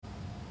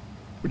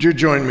Would you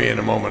join me in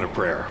a moment of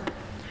prayer?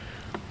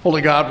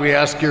 Holy God, we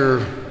ask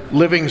your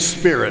living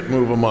Spirit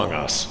move among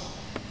us,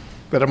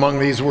 that among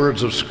these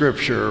words of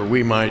Scripture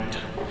we might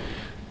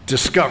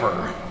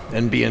discover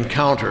and be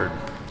encountered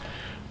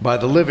by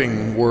the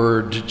living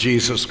Word,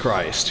 Jesus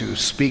Christ, who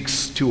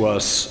speaks to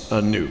us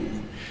anew.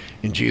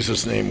 In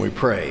Jesus' name we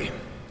pray.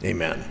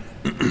 Amen.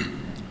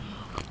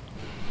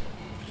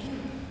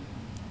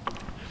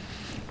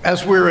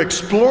 As we're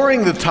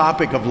exploring the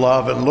topic of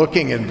love and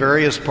looking in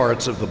various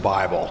parts of the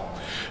Bible,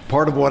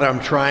 part of what I'm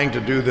trying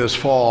to do this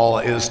fall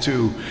is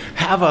to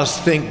have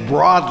us think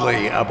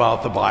broadly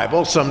about the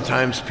Bible.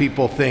 Sometimes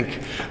people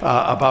think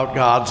about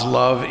God's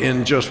love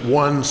in just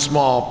one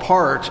small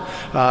part,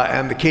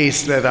 and the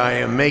case that I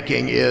am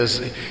making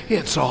is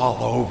it's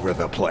all over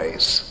the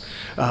place.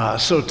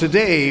 So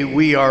today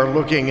we are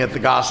looking at the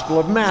Gospel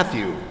of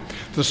Matthew,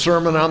 the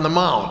Sermon on the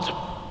Mount,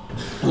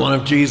 one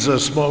of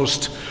Jesus'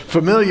 most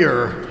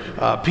familiar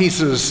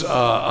pieces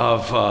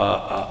of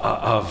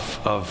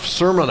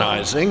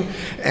sermonizing,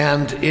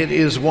 and it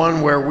is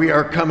one where we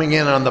are coming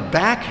in on the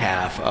back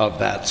half of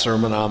that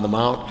Sermon on the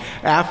Mount.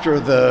 After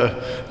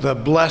the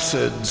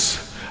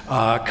blesseds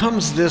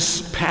comes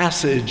this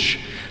passage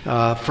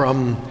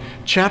from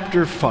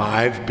chapter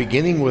 5,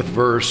 beginning with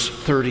verse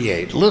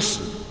 38.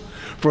 Listen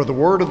for the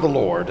word of the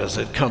Lord as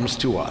it comes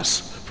to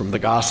us from the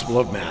Gospel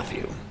of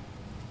Matthew.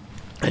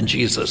 And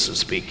Jesus is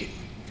speaking.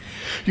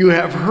 You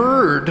have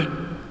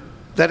heard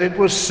that it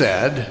was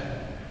said,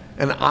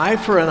 an eye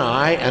for an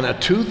eye and a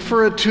tooth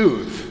for a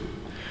tooth.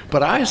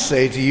 But I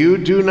say to you,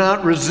 do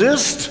not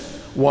resist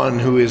one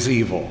who is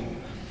evil.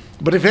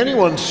 But if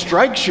anyone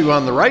strikes you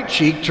on the right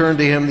cheek, turn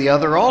to him the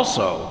other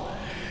also.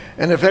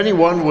 And if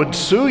anyone would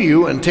sue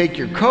you and take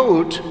your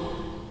coat,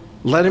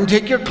 let him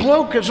take your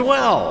cloak as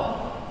well.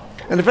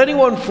 And if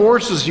anyone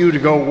forces you to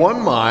go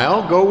 1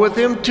 mile, go with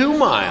him 2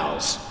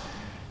 miles.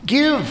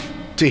 Give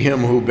to him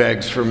who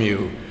begs from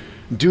you.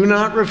 Do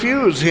not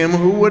refuse him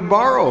who would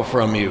borrow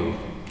from you.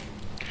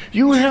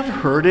 You have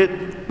heard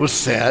it was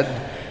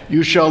said,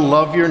 you shall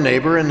love your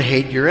neighbor and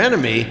hate your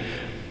enemy.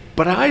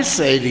 But I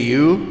say to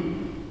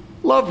you,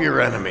 love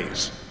your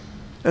enemies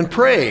and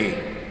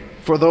pray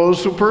for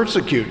those who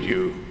persecute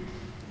you,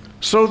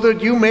 so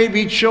that you may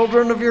be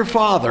children of your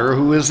Father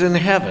who is in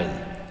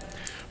heaven.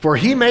 For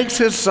he makes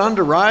his sun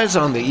to rise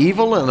on the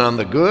evil and on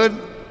the good,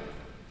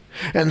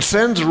 and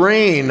sends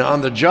rain on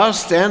the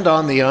just and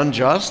on the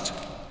unjust.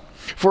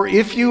 For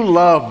if you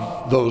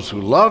love those who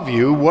love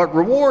you, what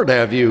reward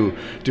have you?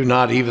 Do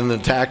not even the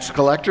tax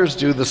collectors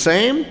do the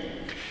same?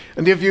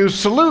 And if you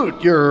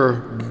salute your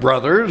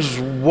brothers,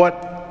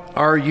 what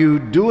are you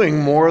doing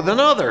more than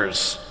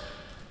others?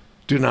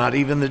 Do not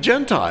even the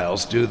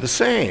Gentiles do the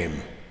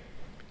same?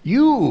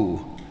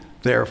 You,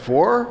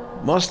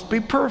 therefore, must be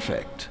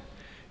perfect,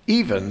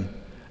 even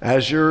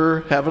as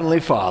your heavenly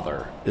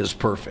Father is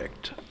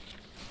perfect.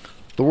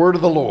 The word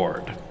of the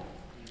Lord.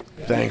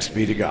 Thanks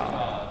be to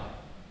God.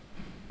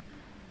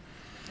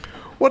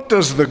 What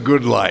does the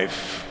good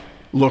life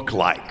look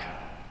like?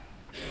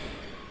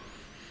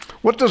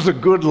 What does the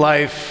good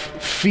life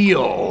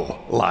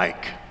feel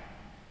like?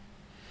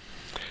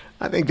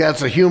 I think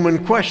that's a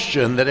human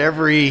question that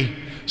every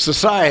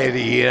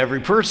society,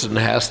 every person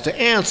has to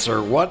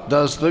answer. What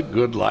does the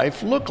good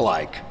life look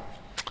like?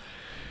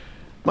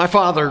 My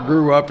father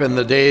grew up in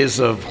the days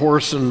of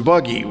horse and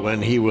buggy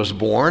when he was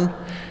born.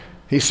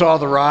 He saw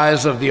the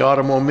rise of the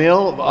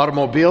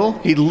automobile.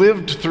 He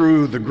lived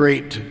through the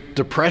Great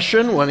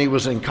Depression when he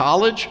was in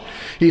college.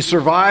 He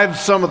survived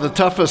some of the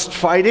toughest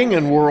fighting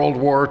in World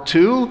War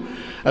II.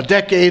 A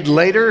decade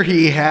later,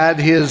 he had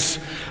his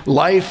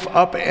life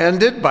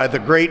upended by the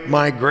Great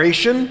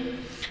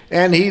Migration,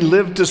 and he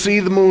lived to see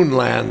the moon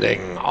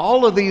landing.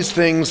 All of these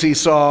things he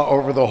saw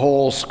over the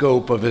whole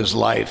scope of his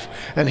life,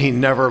 and he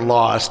never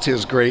lost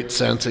his great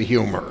sense of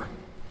humor.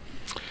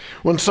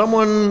 When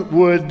someone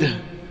would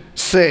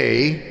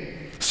say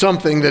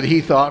something that he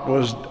thought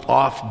was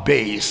off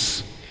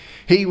base,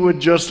 he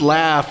would just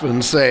laugh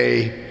and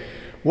say,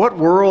 "What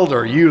world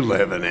are you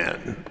living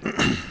in?"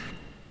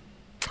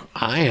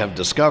 I have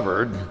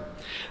discovered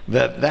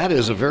that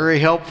is a very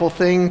helpful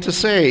thing to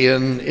say.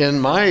 In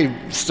my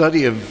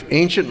study of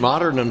ancient,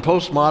 modern, and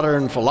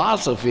postmodern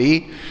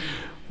philosophy,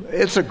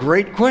 it's a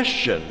great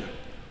question.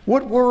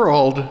 What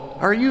world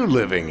are you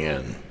living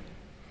in?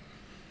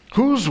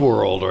 Whose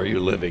world are you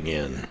living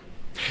in?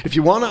 If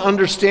you want to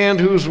understand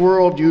whose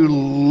world you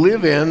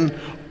live in,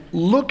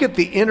 look at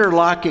the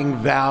interlocking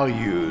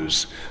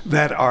values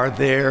that are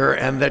there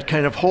and that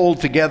kind of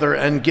hold together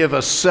and give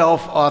a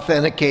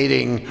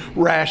self-authenticating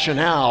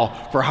rationale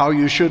for how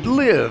you should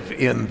live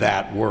in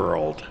that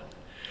world.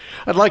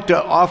 I'd like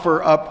to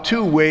offer up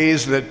 2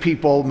 ways that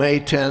people may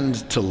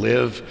tend to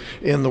live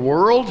in the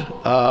world,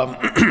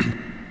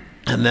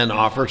 and then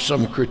offer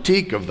some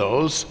critique of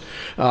those.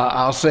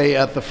 I'll say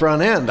at the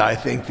front end, I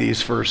think these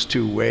first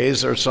 2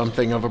 ways are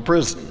something of a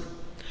prison.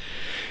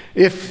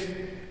 If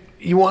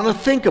you want to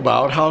think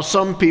about how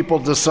some people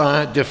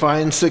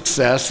define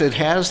success, it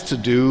has to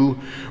do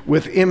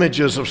with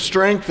images of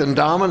strength and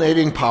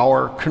dominating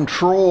power,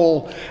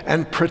 control,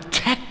 and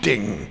protecting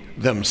protecting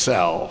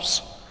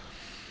themselves.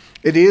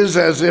 It is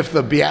as if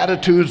the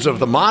Beatitudes of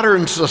the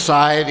modern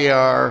society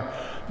are,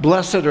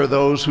 blessed are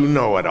those who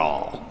know it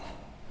all.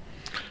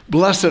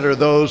 Blessed are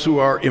those who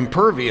are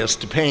impervious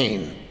to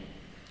pain.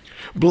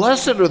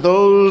 Blessed are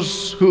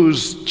those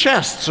whose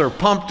chests are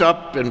pumped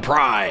up in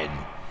pride.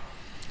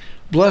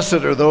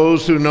 Blessed are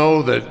those who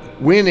know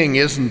that winning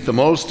isn't the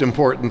most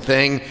important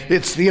thing,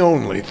 it's the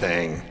only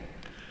thing.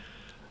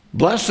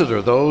 Blessed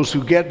are those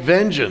who get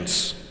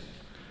vengeance.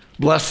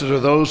 Blessed are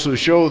those who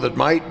show that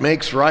might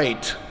makes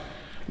right.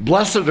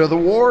 Blessed are the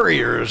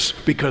warriors,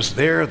 because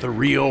they're the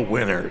real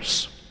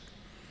winners.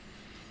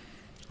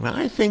 And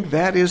I think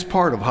that is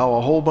part of how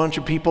a whole bunch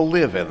of people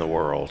live in the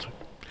world.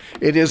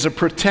 It is a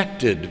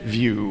protected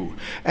view.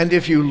 And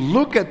if you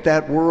look at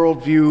that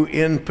worldview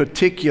in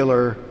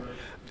particular,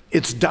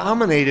 it's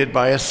dominated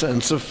by a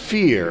sense of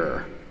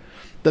fear.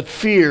 That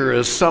fear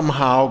is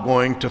somehow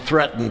going to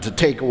threaten to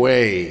take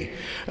away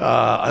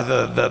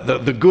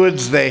the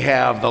goods they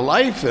have, the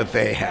life that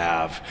they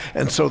have.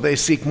 And so they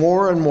seek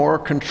more and more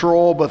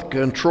control, but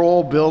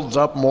control builds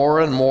up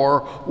more and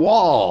more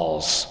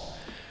walls.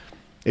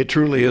 It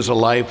truly is a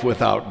life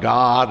without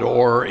God,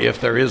 or if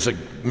there is a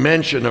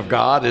mention of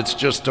God, it's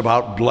just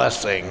about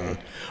blessing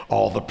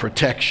all the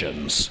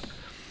protections.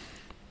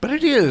 But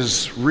it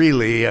is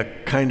really a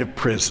kind of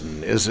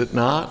prison, is it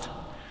not?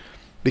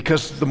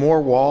 Because the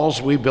more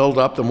walls we build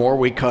up, the more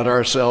we cut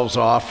ourselves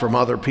off from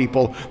other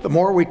people, the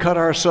more we cut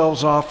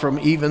ourselves off from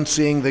even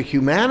seeing the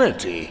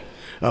humanity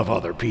of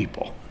other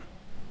people.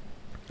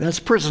 That's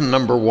prison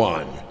number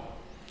one.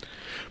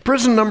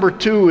 Prison number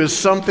two is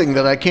something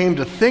that I came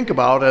to think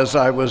about as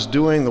I was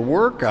doing the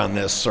work on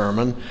this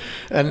sermon,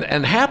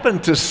 and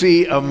happened to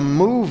see a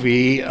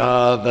movie,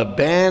 The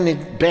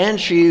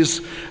Banshees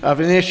of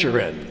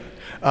Inisherin.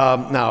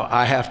 Now,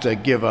 I have to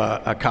give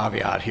a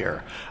caveat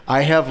here.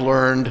 I have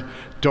learned,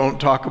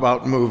 don't talk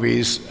about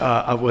movies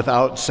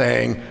without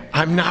saying,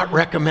 I'm not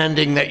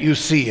recommending that you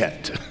see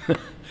it.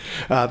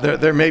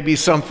 There may be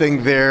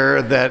something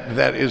there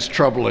that is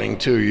troubling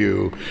to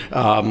you.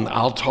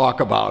 I'll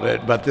talk about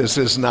it, but this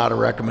is not a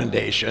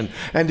recommendation.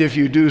 And if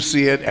you do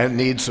see it and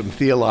need some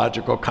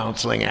theological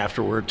counseling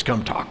afterwards,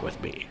 come talk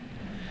with me.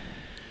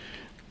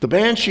 The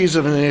Banshees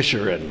of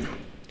Inisherin.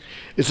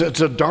 It's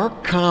a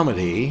dark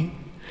comedy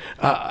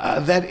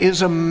that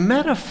is a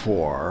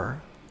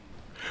metaphor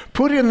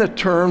put in the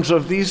terms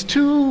of these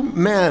two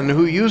men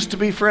who used to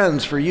be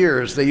friends for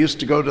years. They used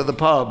to go to the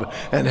pub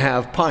and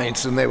have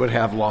pints, and they would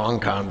have long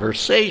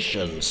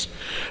conversations.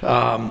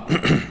 But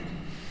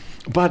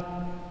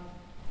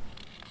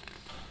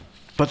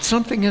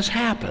something has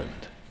happened.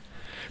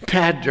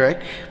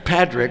 Patrick,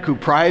 who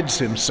prides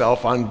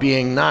himself on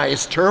being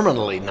nice,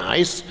 terminally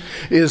nice,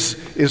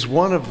 is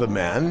one of the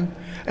men.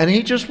 And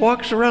he just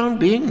walks around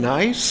being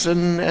nice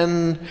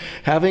and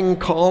having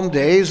calm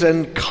days,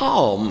 and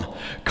calm,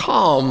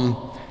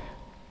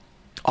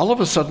 all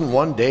of a sudden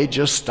one day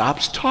just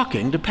stops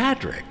talking to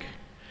Patrick.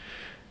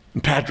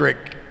 And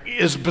Patrick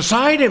is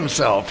beside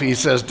himself. He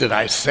says, did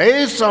I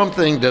say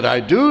something? Did I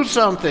do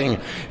something?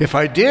 If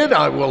I did,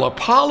 I will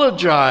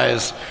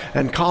apologize.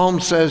 And Calm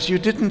says, you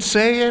didn't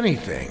say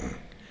anything.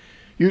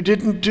 You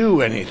didn't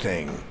do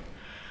anything.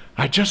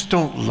 I just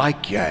don't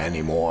like you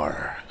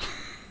anymore.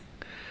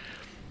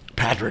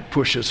 Patrick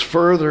pushes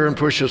further,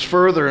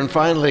 and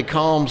finally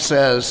Calm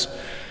says,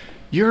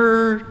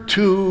 you're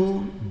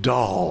too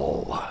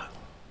dull.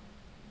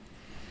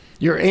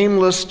 Your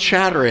aimless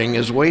chattering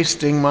is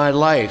wasting my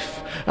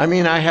life. I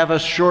mean, I have a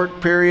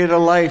short period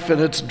of life and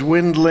it's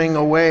dwindling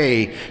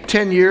away.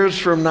 10 years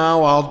from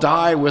now, I'll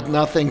die with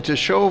nothing to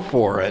show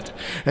for it.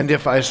 And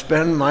if I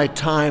spend my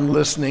time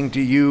listening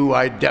to you,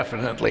 I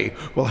definitely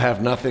will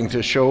have nothing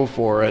to show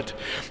for it.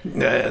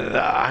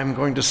 I'm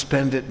going to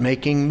spend it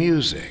making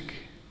music.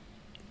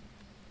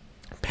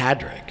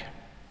 Patrick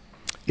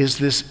is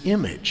this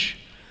image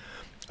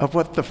of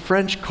what the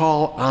French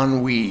call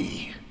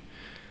ennui,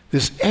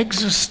 this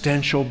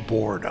existential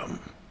boredom,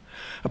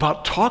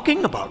 about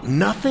talking about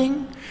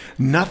nothing.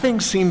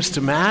 Nothing seems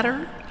to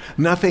matter.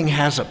 Nothing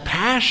has a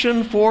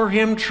passion for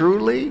him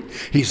truly.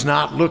 He's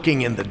not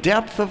looking in the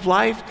depth of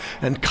life.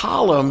 And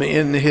Colum,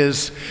 in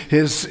his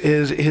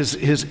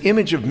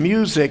image of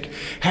music,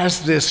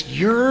 has this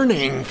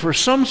yearning for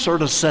some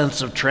sort of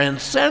sense of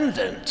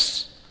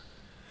transcendence.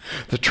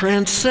 The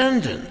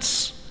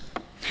transcendence.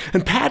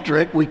 And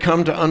Patrick, we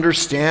come to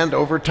understand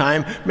over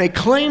time, may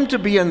claim to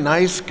be a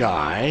nice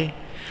guy,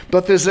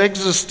 but this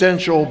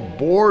existential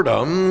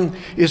boredom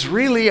is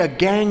really a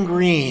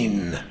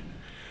gangrene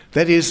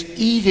that is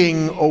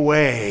eating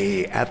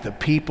away at the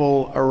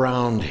people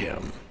around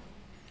him.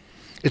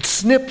 It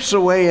snips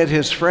away at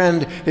his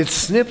friend. It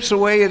snips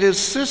away at his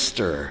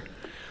sister.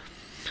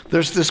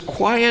 There's this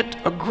quiet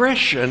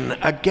aggression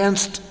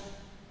against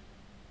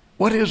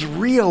what is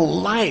real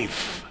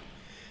life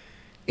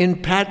in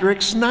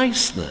Patrick's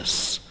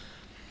niceness.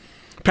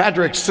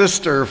 Patrick's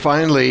sister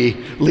finally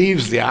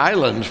leaves the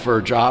island for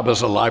a job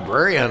as a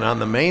librarian on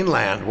the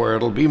mainland where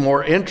it'll be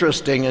more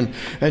interesting.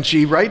 And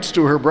she writes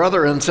to her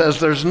brother and says,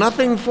 "There's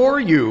nothing for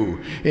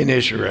you in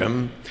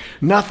Isherim,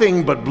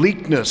 nothing but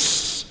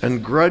bleakness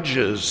and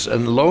grudges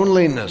and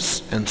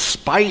loneliness and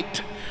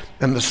spite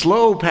and the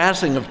slow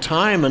passing of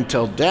time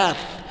until death.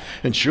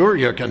 And sure,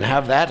 you can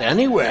have that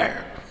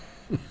anywhere."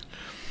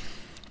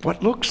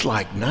 What looks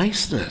like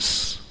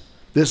niceness,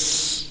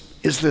 this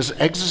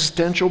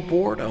existential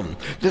boredom,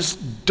 this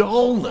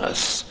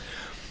dullness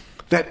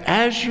that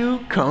as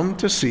you come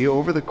to see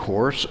over the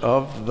course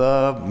of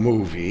the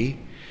movie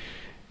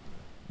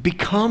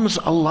becomes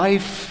a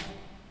life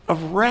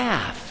of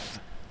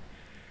wrath.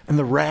 And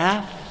the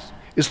wrath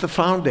is the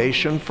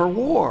foundation for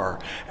war.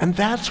 And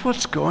that's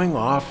what's going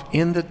off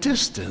in the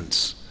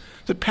distance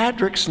that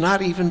Patrick's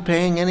not even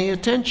paying any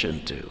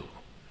attention to.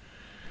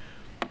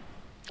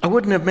 I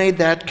wouldn't have made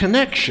that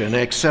connection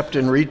except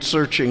in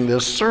researching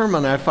this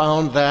sermon. I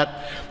found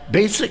that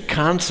basic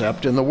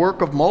concept in the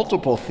work of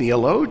multiple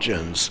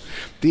theologians,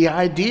 the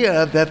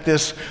idea that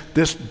this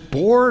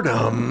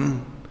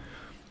boredom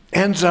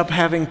ends up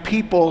having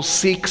people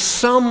seek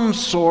some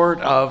sort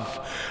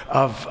of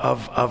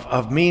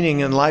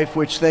meaning in life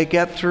which they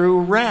get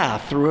through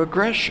wrath, through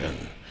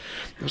aggression.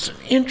 It was an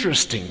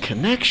interesting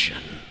connection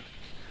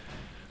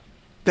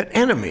that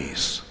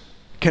enemies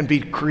can be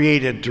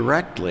created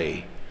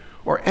directly,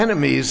 or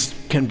enemies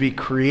can be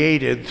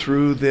created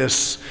through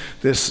this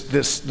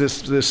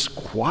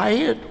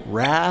quiet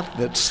wrath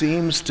that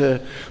seems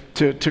to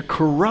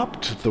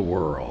corrupt the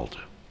world.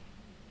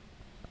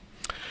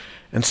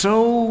 And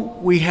so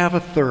we have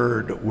a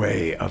third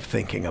way of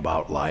thinking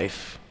about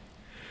life,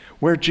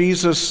 where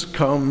Jesus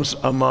comes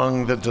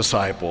among the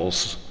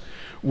disciples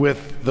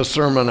with the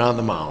Sermon on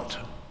the Mount.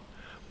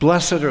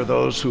 "Blessed are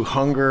those who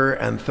hunger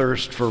and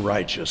thirst for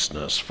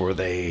righteousness, for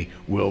they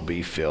will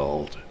be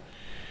filled."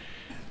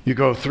 You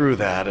go through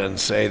that and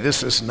say,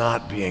 this is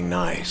not being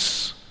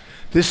nice.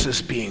 This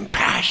is being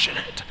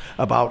passionate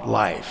about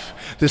life.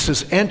 This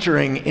is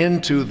entering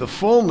into the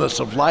fullness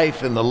of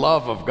life in the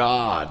love of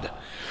God.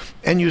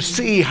 And you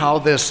see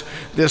how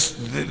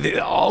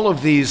all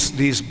of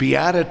these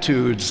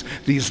beatitudes,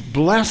 these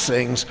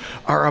blessings,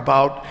 are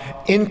about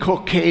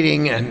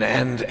inculcating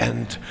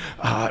and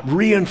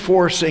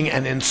reinforcing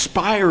and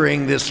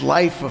inspiring this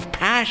life of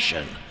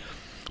passion.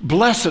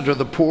 Blessed are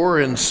the poor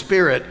in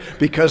spirit,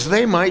 because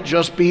they might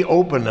just be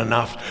open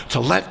enough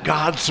to let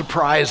God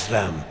surprise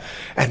them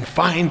and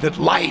find that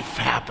life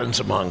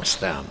happens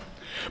amongst them.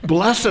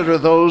 Blessed are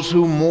those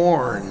who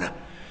mourn,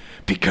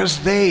 because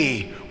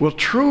they will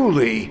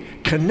truly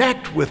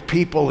connect with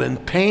people in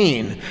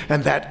pain,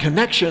 and that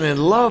connection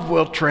in love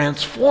will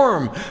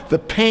transform the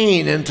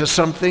pain into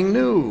something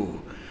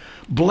new.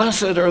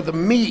 Blessed are the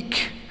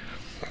meek.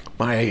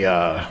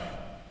 My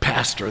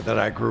pastor that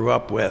I grew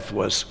up with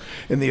was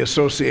in the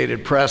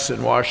Associated Press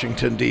in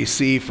Washington,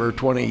 D.C. for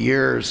 20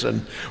 years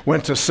and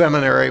went to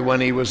seminary when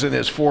he was in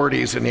his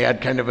 40s, and he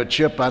had kind of a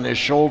chip on his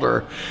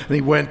shoulder. And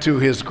he went to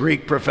his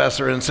Greek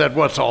professor and said,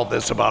 "What's all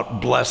this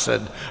about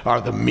blessed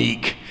are the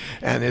meek?"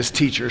 And his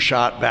teacher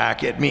shot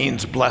back, "It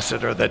means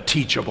blessed are the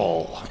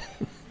teachable."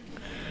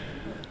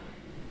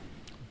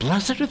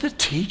 Blessed are the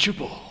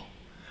teachable,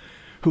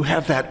 who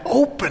have that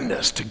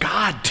openness to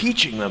God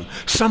teaching them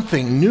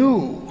something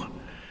new.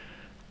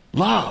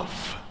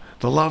 Love,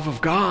 the love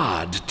of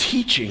God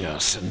teaching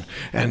us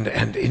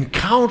and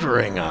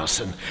encountering us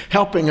and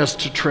helping us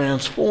to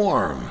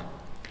transform.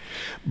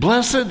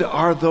 Blessed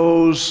are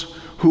those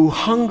who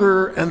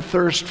hunger and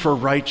thirst for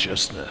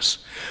righteousness.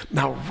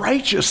 Now,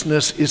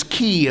 righteousness is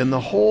key in the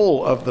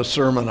whole of the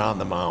Sermon on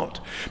the Mount,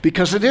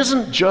 because it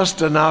isn't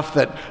just enough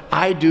that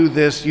I do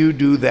this, you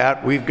do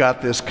that, we've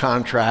got this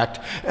contract,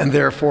 and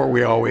therefore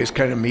we always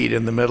kind of meet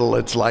in the middle.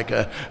 It's like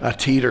a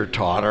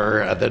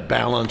teeter-totter that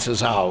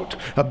balances out,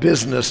 a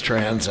business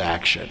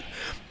transaction.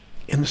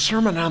 In the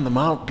Sermon on the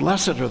Mount,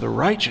 blessed are the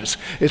righteous.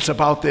 It's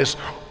about this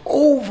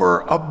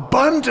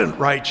overabundant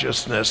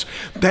righteousness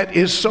that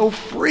is so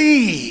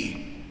free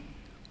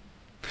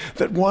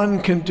that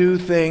one can do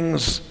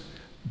things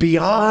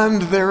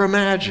beyond their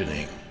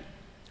imagining.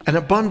 An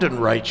abundant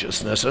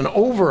righteousness, an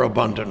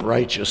overabundant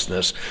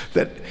righteousness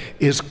that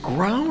is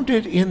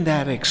grounded in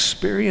that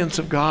experience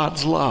of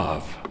God's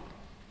love.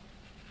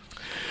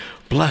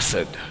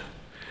 Blessed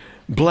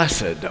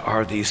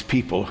are these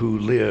people who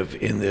live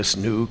in this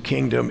new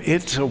kingdom.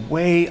 It's a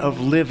way of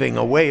living,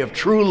 a way of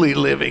truly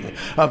living,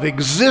 of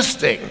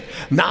existing,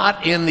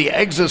 not in the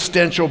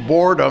existential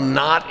boredom,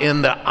 not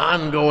in the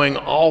ongoing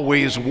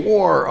always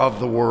war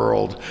of the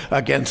world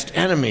against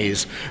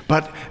enemies,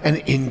 but an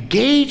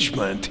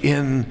engagement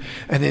in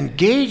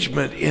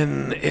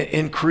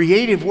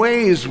creative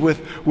ways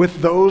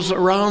with those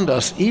around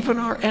us, even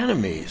our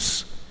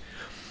enemies.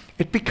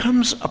 It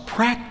becomes a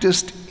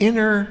practiced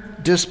inner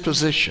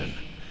disposition.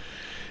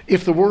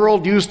 If the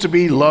world used to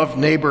be love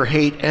neighbor,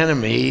 hate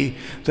enemy,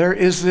 there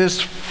is this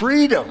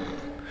freedom,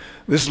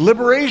 this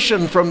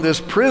liberation from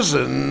this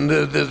prison,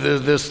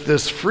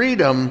 this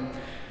freedom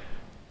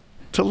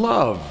to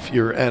love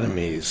your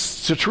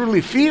enemies, to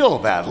truly feel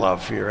that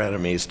love for your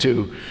enemies,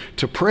 to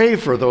pray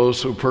for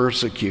those who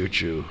persecute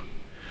you.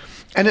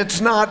 And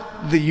it's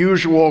not the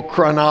usual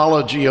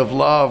chronology of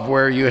love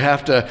where you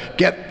have to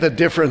get the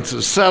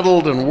differences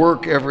settled and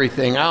work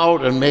everything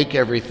out and make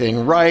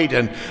everything right,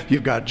 and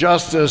you've got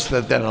justice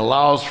that then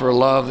allows for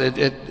love.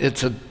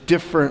 It's a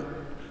different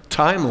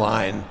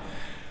timeline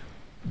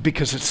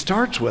because it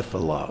starts with the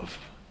love.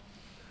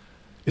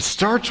 It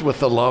starts with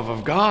the love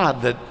of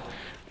God that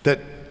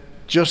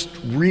just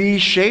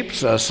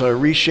reshapes us,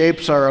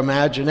 reshapes our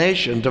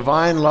imagination.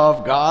 Divine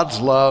love, God's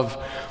love,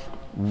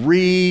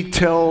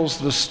 retells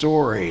the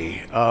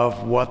story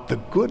of what the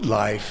good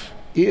life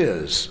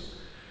is.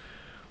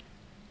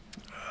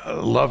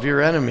 Love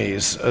your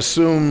enemies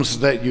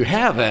assumes that you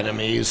have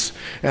enemies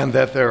and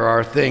that there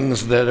are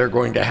things that are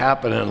going to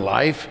happen in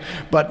life,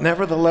 but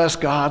nevertheless,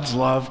 God's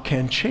love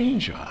can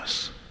change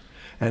us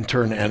and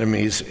turn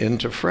enemies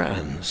into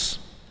friends.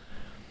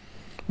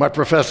 My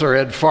professor,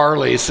 Ed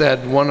Farley,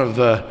 said one of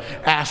the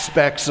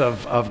aspects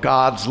of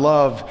God's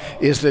love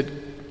is that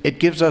it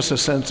gives us a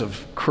sense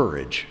of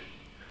courage.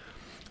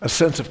 A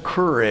sense of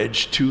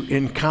courage to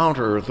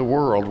encounter the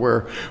world.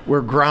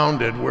 We're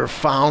grounded, we're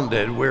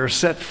founded, we're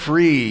set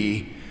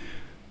free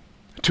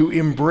to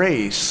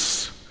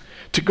embrace,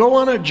 to go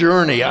on a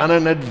journey, on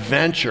an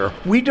adventure.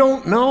 We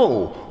don't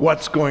know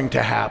what's going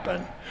to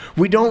happen.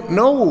 We don't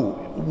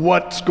know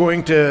what's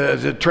going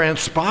to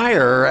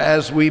transpire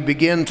as we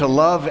begin to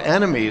love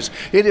enemies.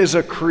 It is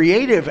a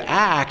creative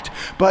act,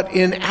 but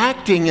in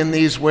acting in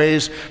these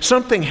ways,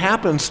 something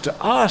happens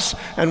to us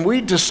and we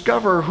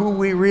discover who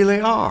we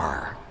really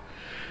are.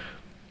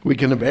 We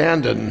can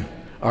abandon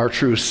our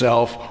true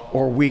self,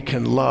 or we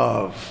can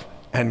love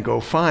and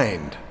go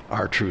find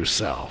our true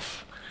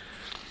self.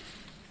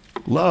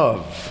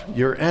 Love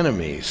your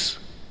enemies.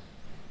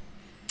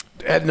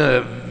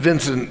 Edna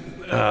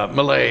Vincent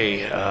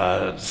Millay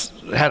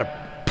had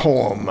a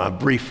poem, a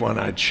brief one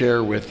I'd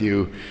share with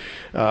you.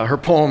 Her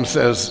poem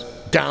says,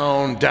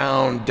 "Down,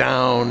 down,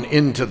 down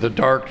into the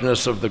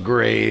darkness of the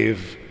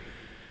grave,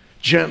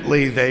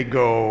 gently they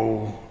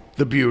go,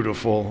 the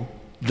beautiful,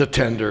 the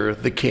tender,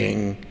 the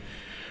king.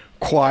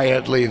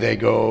 Quietly they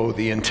go,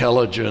 the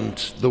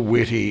intelligent, the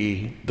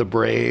witty, the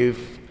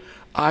brave.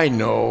 I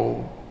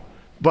know,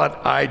 but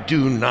I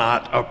do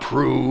not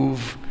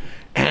approve,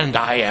 and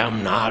I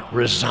am not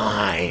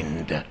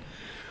resigned."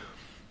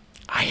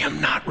 I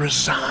am not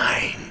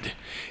resigned.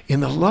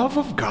 In the love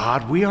of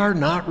God, we are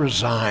not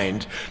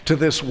resigned to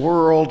this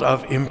world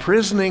of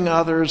imprisoning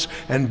others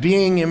and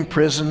being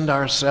imprisoned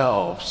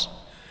ourselves.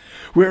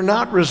 We're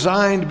not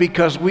resigned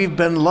because we've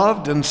been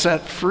loved and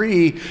set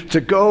free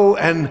to go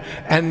and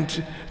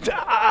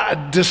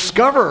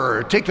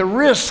discover, take the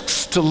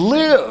risks to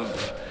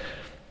live.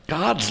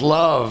 God's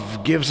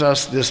love gives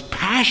us this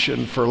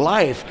passion for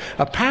life,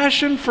 a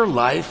passion for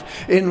life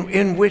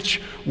in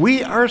which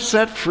we are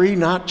set free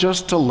not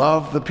just to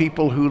love the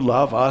people who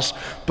love us,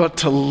 but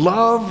to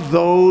love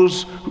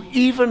those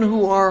even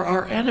who are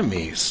our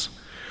enemies.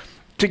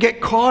 To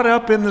get caught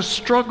up in the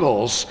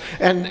struggles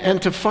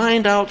and to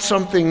find out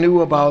something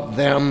new about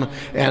them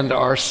and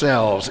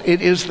ourselves.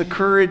 It is the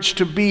courage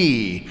to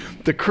be,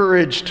 the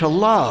courage to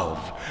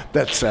love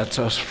that sets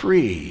us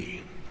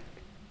free.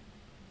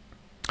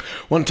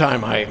 One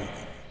time I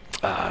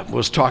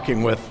was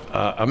talking with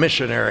a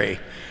missionary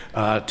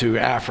to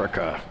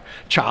Africa,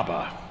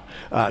 Chaba.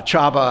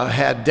 Chaba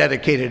had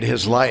dedicated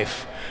his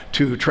life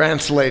to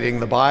translating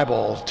the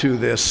Bible to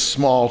this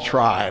small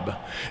tribe.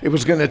 It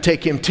was going to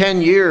take him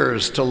 10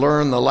 years to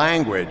learn the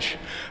language,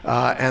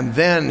 and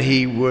then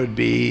he would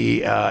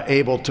be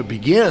able to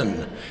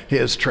begin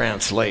his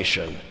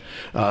translation.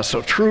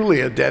 So truly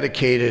a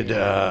dedicated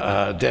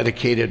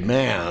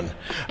man.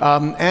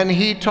 And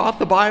he taught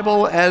the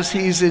Bible as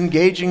he's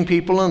engaging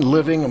people and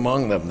living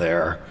among them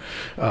there.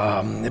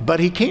 But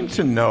he came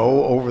to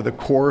know over the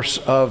course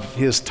of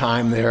his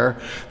time there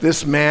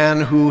this man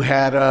who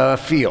had a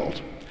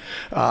field.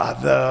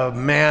 The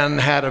man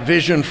had a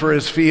vision for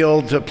his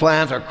field to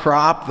plant a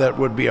crop that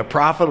would be a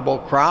profitable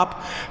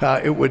crop.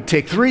 It would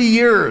take 3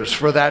 years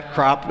for that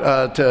crop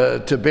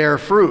to bear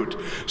fruit.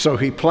 So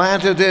he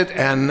planted it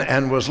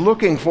and was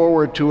looking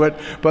forward to it,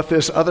 but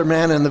this other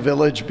man in the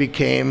village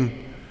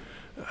became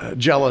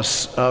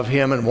jealous of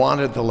him and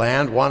wanted the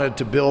land, wanted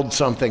to build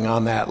something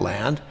on that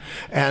land,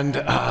 and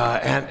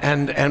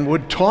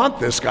would taunt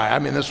this guy. I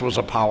mean, this was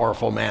a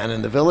powerful man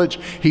in the village.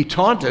 He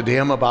taunted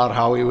him about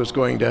how he was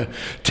going to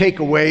take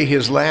away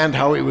his land,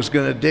 how he was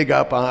going to dig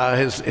up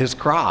his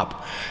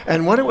crop.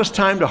 And when it was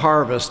time to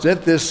harvest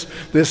it,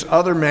 this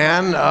other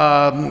man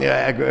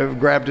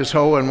grabbed his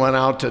hoe and went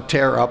out to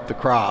tear up the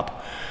crop.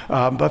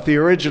 But the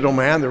original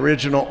man, the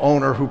original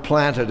owner who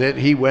planted it,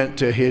 he went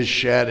to his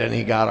shed and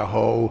he got a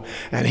hoe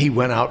and he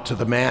went out to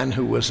the man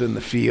who was in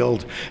the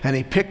field and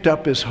he picked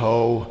up his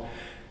hoe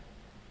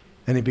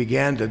and he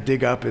began to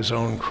dig up his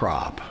own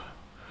crop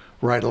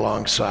right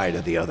alongside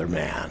of the other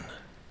man.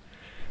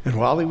 And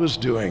while he was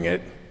doing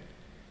it,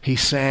 he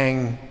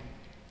sang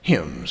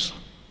hymns.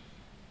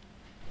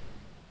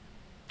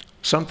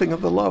 Something of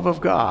the love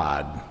of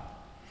God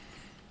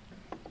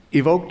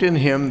evoked in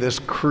him this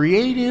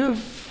creative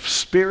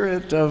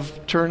spirit of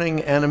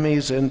turning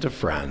enemies into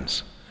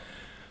friends.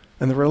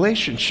 And the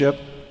relationship,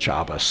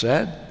 Chaba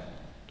said,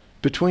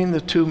 between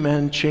the two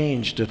men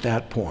changed at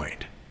that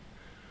point.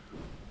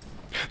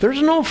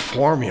 There's no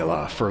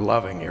formula for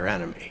loving your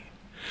enemy.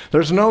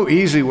 There's no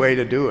easy way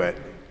to do it.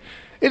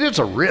 It is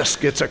a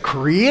risk. It's a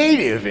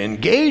creative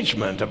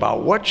engagement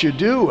about what you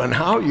do and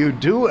how you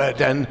do it.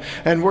 And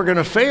we're going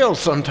to fail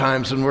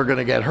sometimes and we're going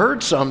to get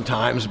hurt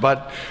sometimes.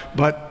 But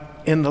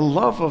in the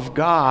love of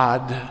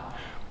God,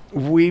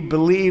 we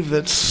believe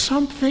that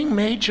something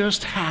may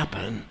just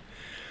happen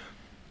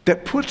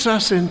that puts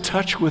us in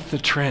touch with the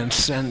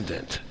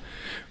transcendent,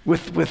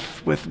 with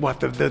what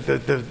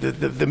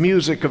the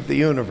music of the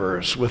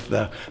universe, with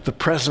the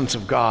presence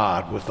of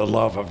God, with the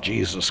love of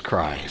Jesus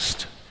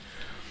Christ.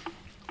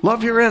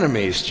 Love your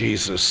enemies,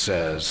 Jesus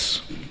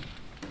says.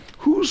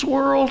 Whose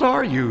world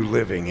are you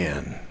living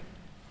in?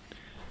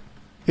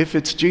 If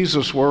it's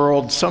Jesus'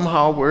 world,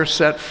 somehow we're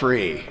set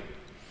free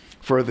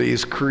for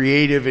these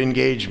creative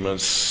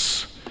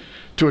engagements,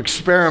 to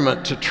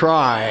experiment, to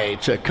try,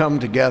 to come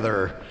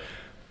together,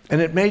 and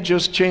it may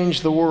just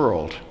change the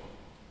world.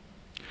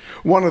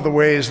 One of the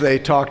ways they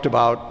talked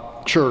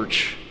about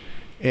church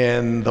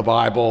in the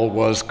Bible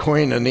was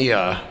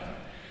koinonia.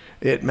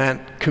 It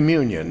meant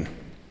communion,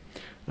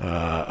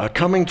 a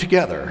coming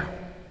together,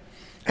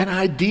 an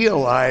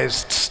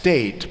idealized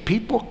state,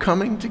 people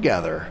coming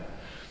together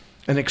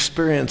and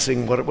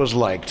experiencing what it was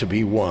like to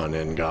be one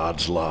in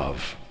God's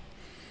love.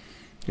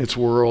 It's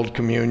World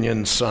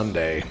Communion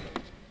Sunday.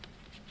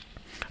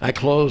 I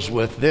close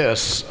with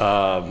this.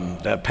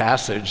 That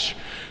passage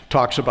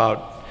talks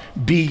about,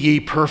 be ye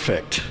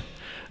perfect.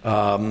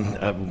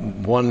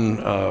 One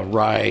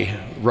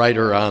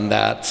writer on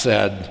that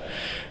said,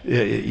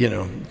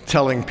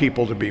 telling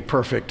people to be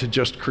perfect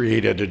just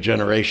created a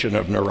generation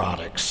of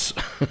neurotics.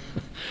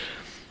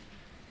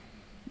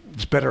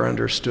 It's better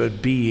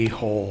understood, be ye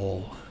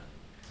whole.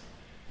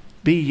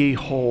 Be ye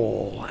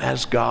whole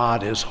as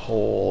God is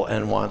whole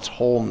and wants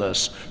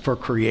wholeness for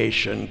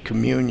creation,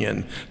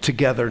 communion,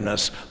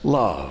 togetherness,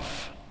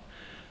 love.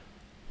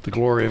 The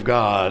glory of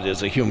God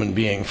is a human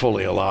being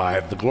fully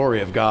alive. The glory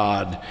of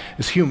God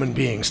is human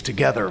beings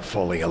together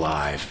fully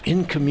alive,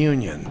 in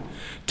communion,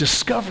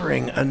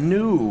 discovering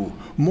anew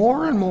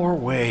more and more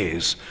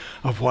ways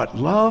of what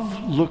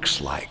love looks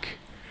like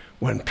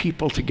when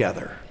people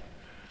together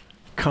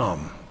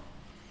come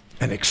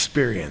and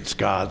experience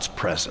God's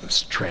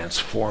presence,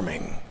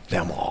 transforming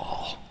them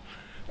all,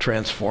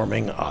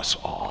 transforming us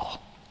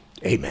all.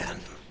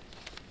 Amen.